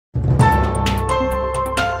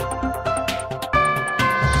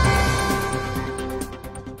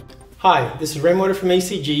Hi, this is Ray Mota from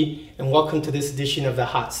ACG, and welcome to this edition of the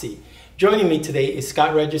Hot Seat. Joining me today is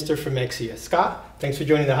Scott Register from Ixia. Scott, thanks for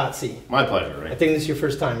joining the Hot Seat. My pleasure, Ray. I think this is your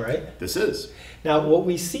first time, right? This is. Now, what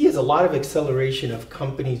we see is a lot of acceleration of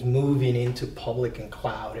companies moving into public and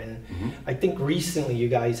cloud, and I think recently you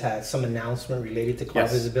guys had some announcement related to cloud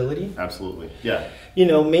visibility. Absolutely, yeah. You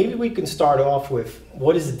know, maybe we can start off with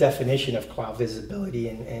what is the definition of cloud visibility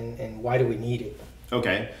and why do we need it?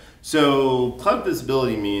 Okay, so cloud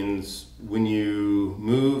visibility means when you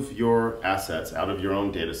move your assets out of your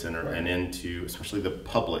own data center and into especially the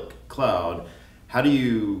public cloud, how do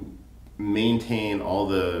you maintain all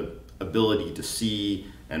the ability to see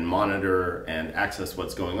and monitor and access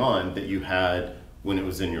what's going on that you had when it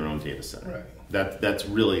was in your own data center? Right. That's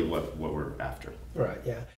really what we're after. Right,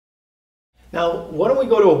 yeah. Now, why don't we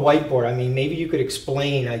go to a whiteboard? I mean, maybe you could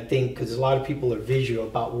explain, I think, because a lot of people are visual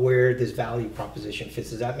about where this value proposition fits.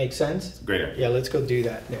 Does that make sense? Great idea. Yeah, let's go do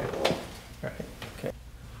that now. All right, okay.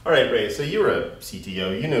 All right, Ray, so you were a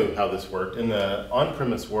CTO. You knew how this worked. In the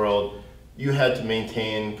on-premise world, you had to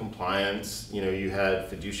maintain compliance. You know, you had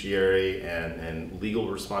fiduciary and legal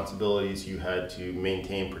responsibilities. You had to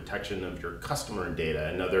maintain protection of your customer data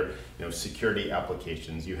and other, security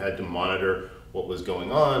applications. You had to monitor what was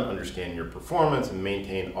going on, understand your performance, and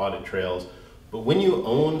maintain audit trails. But when you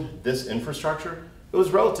owned this infrastructure, it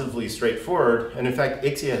was relatively straightforward. And in fact,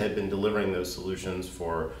 Ixia had been delivering those solutions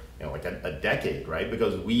for like a decade, right?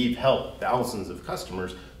 Because we've helped thousands of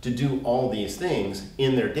customers to do all these things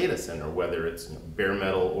in their data center, whether it's bare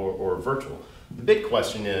metal or virtual. The big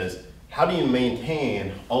question is, how do you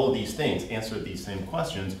maintain all of these things, answer these same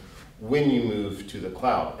questions when you move to the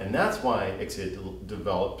cloud? And that's why Ixia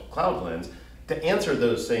developed CloudLens, to answer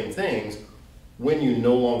those same things when you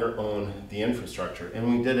no longer own the infrastructure.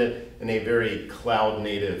 And we did it in a very cloud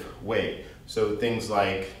native way. So things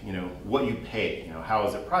like, what you pay, how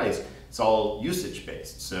is it priced? It's all usage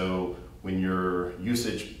based. So when your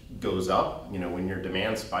usage goes up, when your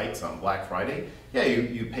demand spikes on Black Friday, yeah,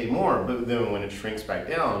 you pay more, but then when it shrinks back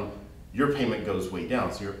down, your payment goes way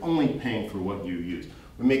down. So you're only paying for what you use.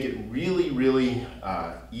 We make it really, really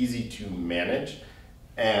easy to manage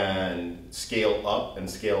and scale up and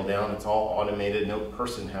scale down. It's all automated. No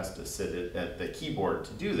person has to sit at the keyboard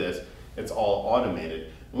to do this. It's all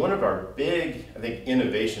automated. One of our big, I think,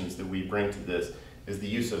 innovations that we bring to this is the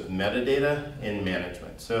use of metadata in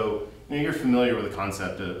management. So you're familiar with the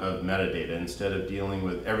concept of metadata. Instead of dealing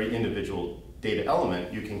with every individual data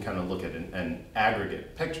element, you can kind of look at an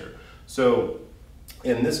aggregate picture. So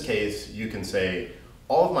in this case, you can say,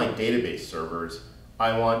 all of my database servers,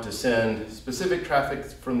 I want to send specific traffic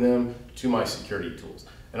from them to my security tools.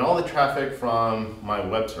 And all the traffic from my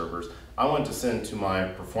web servers, I want to send to my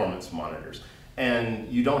performance monitors.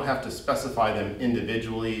 And you don't have to specify them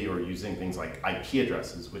individually or using things like IP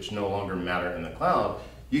addresses, which no longer matter in the cloud.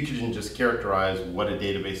 You can just characterize what a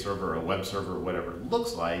database server, a web server, whatever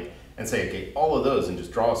looks like, and say, okay, all of those, and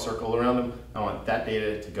just draw a circle around them. I want that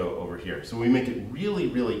data to go over here. So we make it really,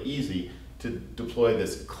 really easy to deploy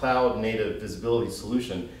this cloud native visibility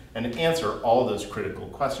solution and answer all those critical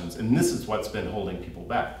questions. And this is what's been holding people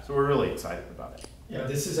back. So we're really excited about it. Yeah,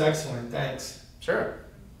 this is excellent. Thanks. Sure.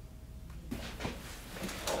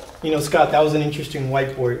 Scott, that was an interesting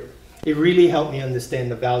whiteboard. It really helped me understand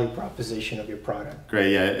the value proposition of your product.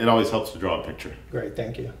 Great, yeah, it always helps to draw a picture. Great,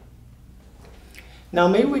 thank you. Now,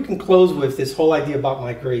 maybe we can close with this whole idea about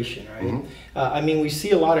migration, right? I mean, we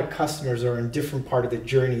see a lot of customers are in different part of the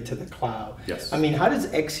journey to the cloud. Yes. I mean, how does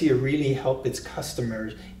Ixia really help its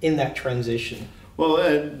customers in that transition? Well,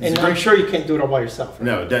 and I'm sure you can't do it all by yourself, right?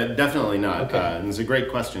 No, definitely not. Okay. And it's a great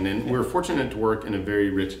question. And we're fortunate to work in a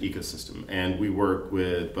very rich ecosystem. And we work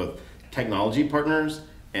with both technology partners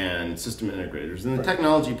and system integrators. And the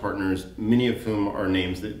technology partners, many of whom are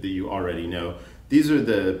names that you already know, these are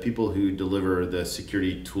the people who deliver the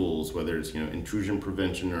security tools, whether it's intrusion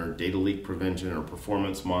prevention or data leak prevention or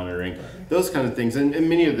performance monitoring, those kind of things. And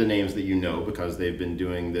many of the names that you know because they've been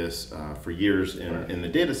doing this for years in the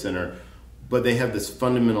data center, but they have this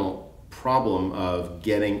fundamental problem of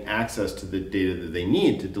getting access to the data that they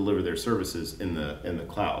need to deliver their services in the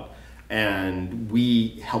cloud. And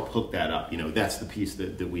we help hook that up. That's the piece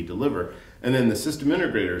that we deliver. And then the system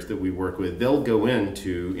integrators that we work with, they'll go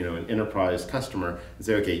into an enterprise customer and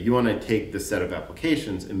say, okay, you want to take this set of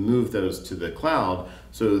applications and move those to the cloud.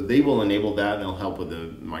 So they will enable that, and they'll help with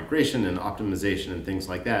the migration and optimization and things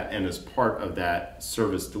like that. And as part of that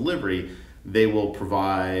service delivery, they will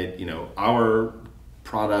provide our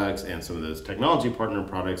products and some of those technology partner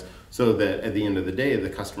products, so that at the end of the day, the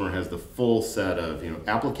customer has the full set of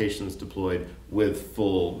applications deployed with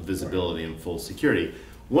full visibility and full security.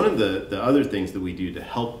 One of the other things that we do to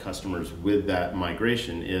help customers with that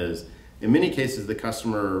migration is, in many cases, the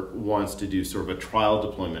customer wants to do sort of a trial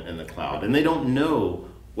deployment in the cloud, and they don't know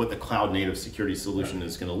what the cloud native security solution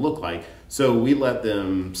is going to look like. So we let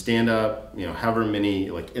them stand up, however many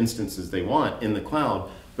instances they want in the cloud,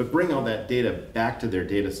 but bring all that data back to their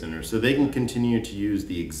data center so they can continue to use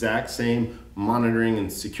the exact same monitoring and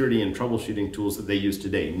security and troubleshooting tools that they use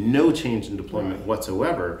today. No change in deployment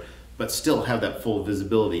whatsoever, but still have that full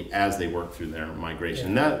visibility as they work through their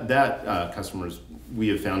migration. That customers, we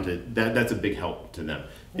have found that's a big help to them,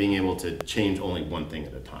 being able to change only one thing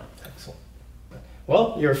at a time. Excellent.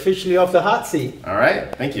 Well, you're officially off the hot seat. All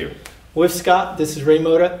right, thank you. With Scott, this is Ray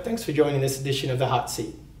Mota. Thanks for joining this edition of the Hot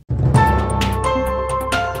Seat.